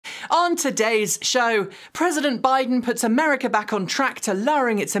On today's show, President Biden puts America back on track to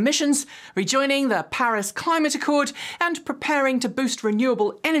lowering its emissions, rejoining the Paris Climate Accord, and preparing to boost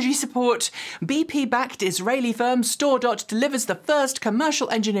renewable energy support. BP-backed Israeli firm StoreDot delivers the first commercial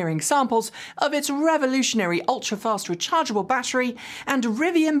engineering samples of its revolutionary ultra-fast rechargeable battery, and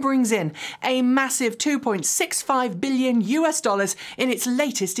Rivian brings in a massive $2.65 billion in its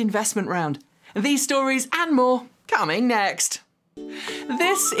latest investment round. These stories and more coming next.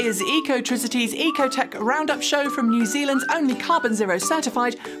 This is ecoTRICity's ecoTEC roundup show from New Zealand's only carbon zero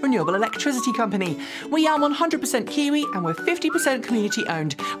certified renewable electricity company. We are 100% Kiwi and we're 50% community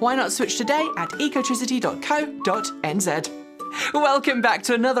owned. Why not switch today at ecotricity.co.nz. Welcome back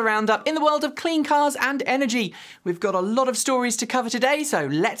to another roundup in the world of clean cars and energy. We've got a lot of stories to cover today, so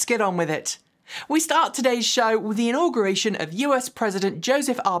let's get on with it. We start today's show with the inauguration of US President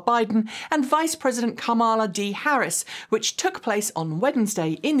Joseph R. Biden and Vice President Kamala D. Harris, which took place on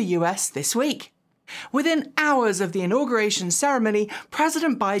Wednesday in the US this week. Within hours of the inauguration ceremony,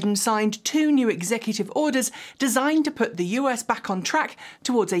 President Biden signed 2 new executive orders designed to put the US back on track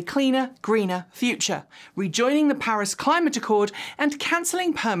towards a cleaner, greener future, rejoining the Paris Climate Accord and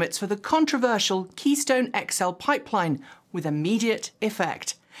cancelling permits for the controversial Keystone XL pipeline with immediate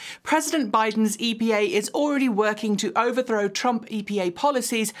effect. President Biden's EPA is already working to overthrow Trump EPA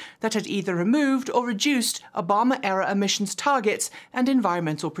policies that had either removed or reduced Obama-era emissions targets and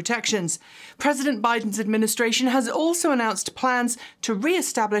environmental protections. President Biden's administration has also announced plans to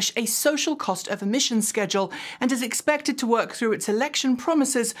re-establish a social cost of emissions schedule and is expected to work through its election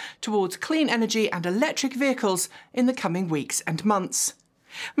promises towards clean energy and electric vehicles in the coming weeks and months.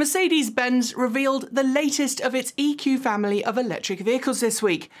 Mercedes-Benz revealed the latest of its EQ family of electric vehicles this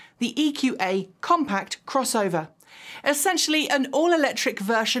week, the EQA compact crossover. Essentially an all-electric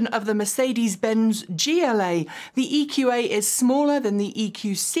version of the Mercedes-Benz GLA, the EQA is smaller than the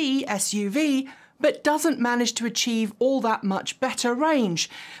EQC SUV, but doesn't manage to achieve all that much better range.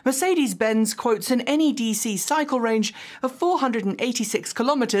 Mercedes-Benz quotes an NEDC cycle range of 486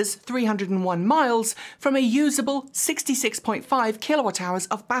 kilometres, 301 miles, from a usable 66.5 kilowatt-hours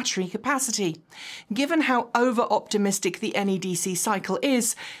of battery capacity. Given how over-optimistic the NEDC cycle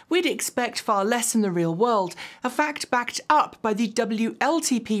is, we'd expect far less in the real world, a fact backed up by the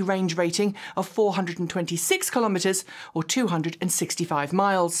WLTP range rating of 426 kilometres, or 265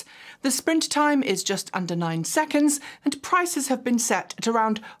 miles. The sprint time is just under 9 seconds, and prices have been set at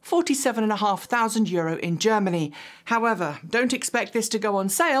around €47,500 in Germany. However, don't expect this to go on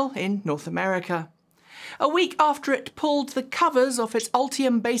sale in North America. A week after it pulled the covers off its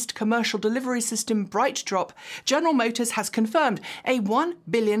Ultium-based commercial delivery system BrightDrop, General Motors has confirmed a $1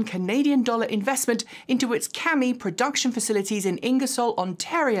 billion Canadian investment into its CAMI production facilities in Ingersoll,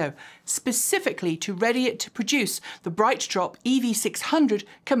 Ontario, specifically to ready it to produce the BrightDrop EV600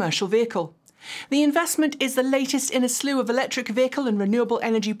 commercial vehicle. The investment is the latest in a slew of electric vehicle and renewable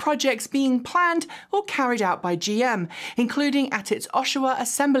energy projects being planned or carried out by GM, including at its Oshawa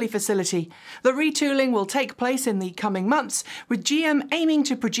assembly facility. The retooling will take place in the coming months, with GM aiming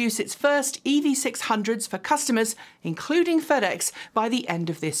to produce its first EV600s for customers, including FedEx, by the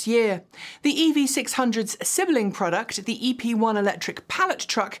end of this year. The EV600's sibling product, the EP1 electric pallet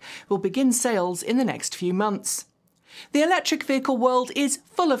truck, will begin sales in the next few months. The electric vehicle world is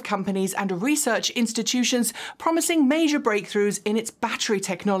full of companies and research institutions promising major breakthroughs in its battery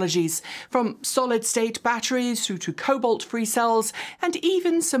technologies, from solid-state batteries through to cobalt-free cells and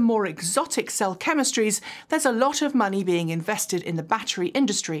even some more exotic cell chemistries. There's a lot of money being invested in the battery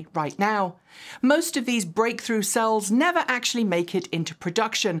industry right now. Most of these breakthrough cells never actually make it into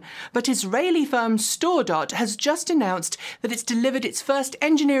production, but Israeli firm StoreDot has just announced that it's delivered its first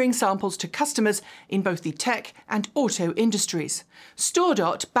engineering samples to customers in both the tech and auto industries.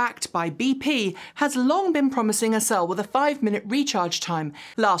 StoreDot, backed by BP, has long been promising a cell with a 5-minute recharge time.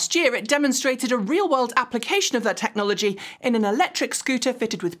 Last year, it demonstrated a real-world application of that technology in an electric scooter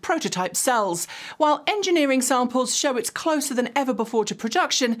fitted with prototype cells. While engineering samples show it's closer than ever before to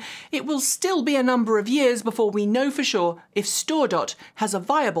production, it will still be a number of years before we know for sure if StoreDot has a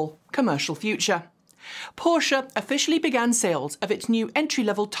viable commercial future. Porsche officially began sales of its new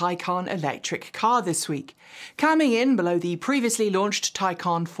entry-level Taycan electric car this week. Coming in below the previously launched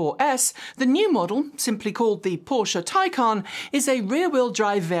Taycan 4S, the new model, simply called the Porsche Taycan, is a rear-wheel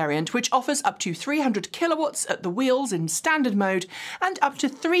drive variant which offers up to 300 kilowatts at the wheels in standard mode and up to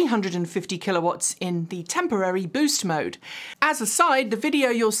 350 kilowatts in the temporary boost mode. As a side, the video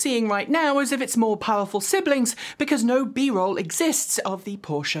you're seeing right now is of its more powerful siblings because no B-roll exists of the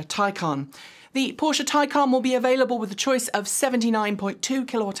Porsche Taycan. The Porsche Taycan will be available with a choice of 79.2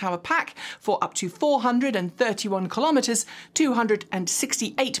 kilowatt-hour pack for up to 431 kilometers,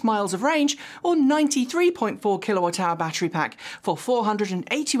 268 miles of range, or 93.4 kilowatt-hour battery pack for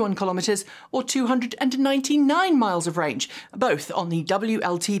 481 kilometers, or 299 miles of range, both on the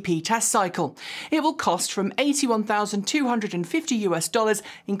WLTP test cycle. It will cost from $81,250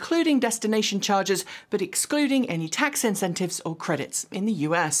 including destination charges, but excluding any tax incentives or credits in the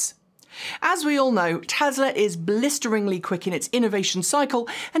US. As we all know, Tesla is blisteringly quick in its innovation cycle,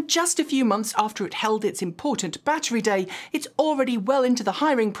 and just a few months after it held its important battery day, it's already well into the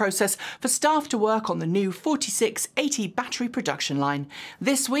hiring process for staff to work on the new 4680 battery production line.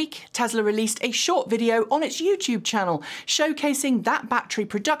 This week, Tesla released a short video on its YouTube channel showcasing that battery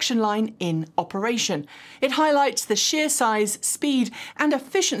production line in operation. It highlights the sheer size, speed, and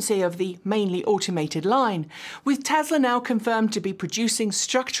efficiency of the mainly automated line. With Tesla now confirmed to be producing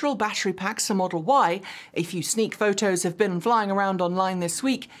structural battery packs for Model Y, a few sneak photos have been flying around online this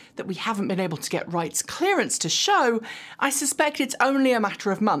week that we haven't been able to get rights clearance to show. I suspect it's only a matter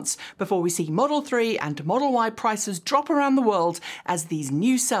of months before we see Model 3 and Model Y prices drop around the world as these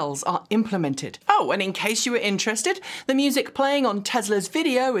new cells are implemented. Oh, and in case you were interested, the music playing on Tesla's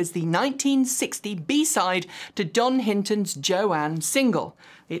video is the 1960 B-side to Don Hinton's Joanne single.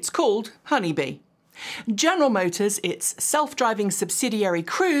 It's called Honeybee. General Motors, its self-driving subsidiary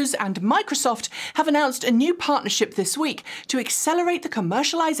Cruise, and Microsoft have announced a new partnership this week to accelerate the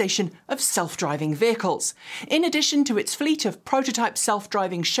commercialization of self-driving vehicles. In addition to its fleet of prototype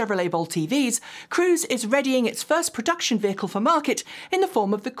self-driving Chevrolet Bolt EVs, Cruise is readying its first production vehicle for market in the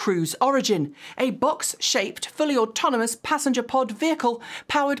form of the Cruise Origin, a box-shaped, fully autonomous passenger pod vehicle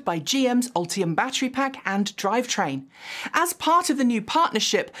powered by GM's Ultium battery pack and drivetrain. As part of the new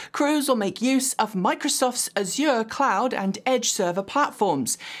partnership, Cruise will make use of Microsoft's Azure Cloud and Edge server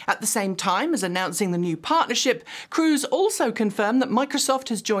platforms. At the same time as announcing the new partnership, Cruise also confirmed that Microsoft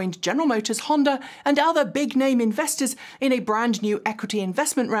has joined General Motors, Honda, and other big-name investors in a brand new equity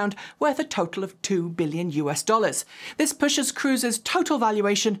investment round worth a total of $2 billion. This pushes Cruise's total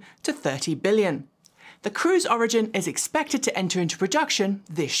valuation to $30 billion. The Cruise Origin is expected to enter into production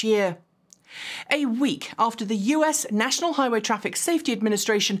this year. A week after the US National Highway Traffic Safety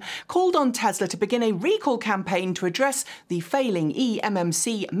Administration called on Tesla to begin a recall campaign to address the failing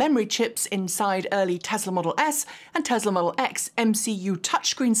eMMC memory chips inside early Tesla Model S and Tesla Model X MCU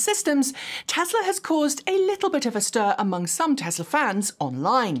touchscreen systems, Tesla has caused a little bit of a stir among some Tesla fans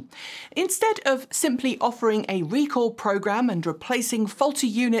online. Instead of simply offering a recall program and replacing faulty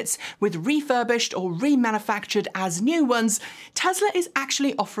units with refurbished or remanufactured as new ones, Tesla is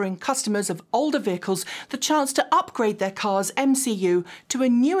actually offering customers of older vehicles the chance to upgrade their car's MCU to a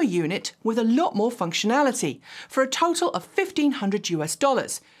newer unit with a lot more functionality for a total of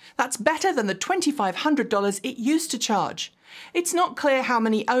 $1,500. That's better than the $2,500 it used to charge. It's not clear how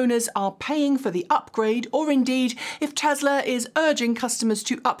many owners are paying for the upgrade, or indeed if Tesla is urging customers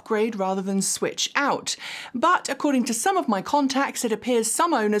to upgrade rather than switch out. But according to some of my contacts, it appears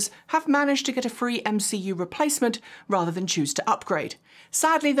some owners have managed to get a free MCU replacement rather than choose to upgrade.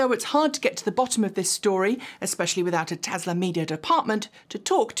 Sadly, though, it's hard to get to the bottom of this story, especially without a Tesla media department to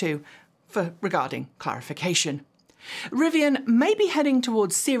talk to regarding clarification. Rivian may be heading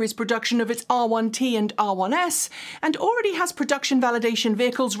towards series production of its R1T and R1S, and already has production validation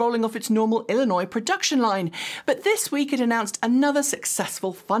vehicles rolling off its normal Illinois production line, but this week it announced another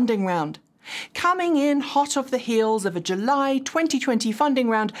successful funding round. Coming in hot off the heels of a July 2020 funding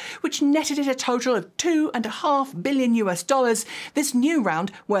round, which netted it a total of $2.5 billion, this new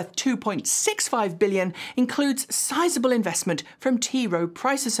round, worth $2.65 billion, includes sizable investment from T. Rowe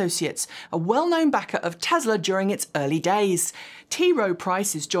Price Associates, a well-known backer of Tesla during its early days. T. Rowe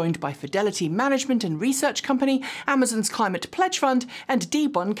Price is joined by Fidelity Management and Research Company, Amazon's Climate Pledge Fund, and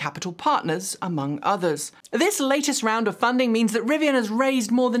D1 Capital Partners, among others. This latest round of funding means that Rivian has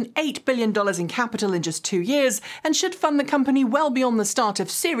raised more than $8 billion in capital in just 2 years and should fund the company well beyond the start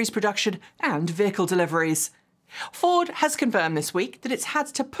of series production and vehicle deliveries. Ford has confirmed this week that it's had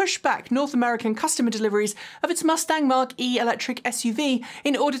to push back North American customer deliveries of its Mustang Mach E electric SUV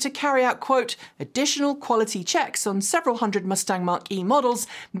in order to carry out, quote, additional quality checks on several hundred Mustang Mach E models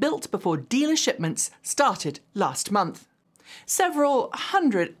built before dealer shipments started last month. Several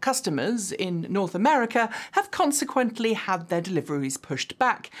hundred customers in North America have consequently had their deliveries pushed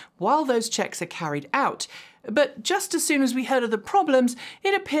back while those checks are carried out. But just as soon as we heard of the problems,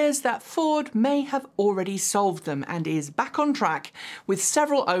 it appears that Ford may have already solved them and is back on track, with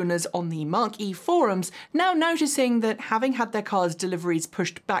several owners on the Mach E forums now noticing that having had their cars' deliveries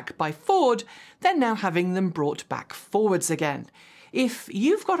pushed back by Ford, they're now having them brought back forwards again. If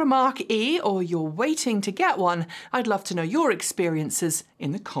you've got a Mach E or you're waiting to get one, I'd love to know your experiences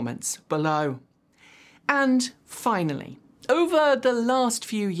in the comments below. And finally, over the last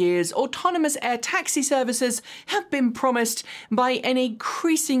few years, autonomous air taxi services have been promised by an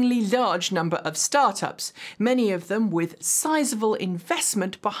increasingly large number of startups, many of them with sizable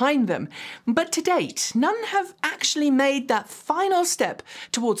investment behind them. But to date, none have actually made that final step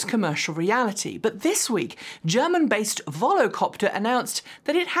towards commercial reality. But this week, German-based Volocopter announced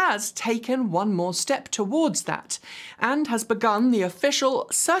that it has taken one more step towards that, and has begun the official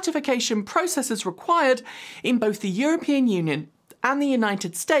certification processes required in both the European Union and the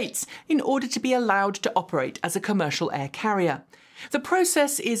United States in order to be allowed to operate as a commercial air carrier. The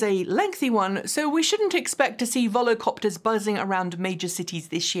process is a lengthy one, so we shouldn't expect to see Volocopters buzzing around major cities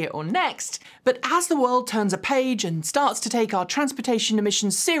this year or next. But as the world turns a page and starts to take our transportation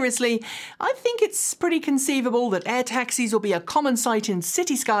emissions seriously, I think it's pretty conceivable that air taxis will be a common sight in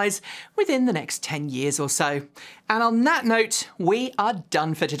city skies within the next 10 years or so. And on that note, we are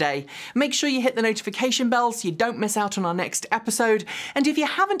done for today. Make sure you hit the notification bell so you don't miss out on our next episode. And if you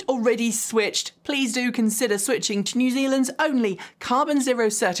haven't already switched, please do consider switching to New Zealand's only carbon zero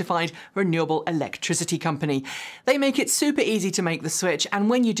certified renewable electricity company. They make it super easy to make the switch, and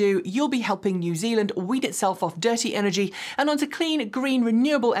when you do, you'll be helping New Zealand weed itself off dirty energy and onto clean, green,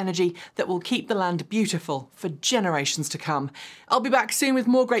 renewable energy that will keep the land beautiful for generations to come. I'll be back soon with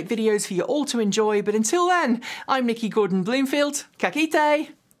more great videos for you all to enjoy, but until then, I'm Nikki Gordon-Bloomfield. Ka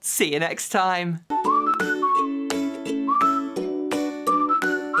kite! See you next time.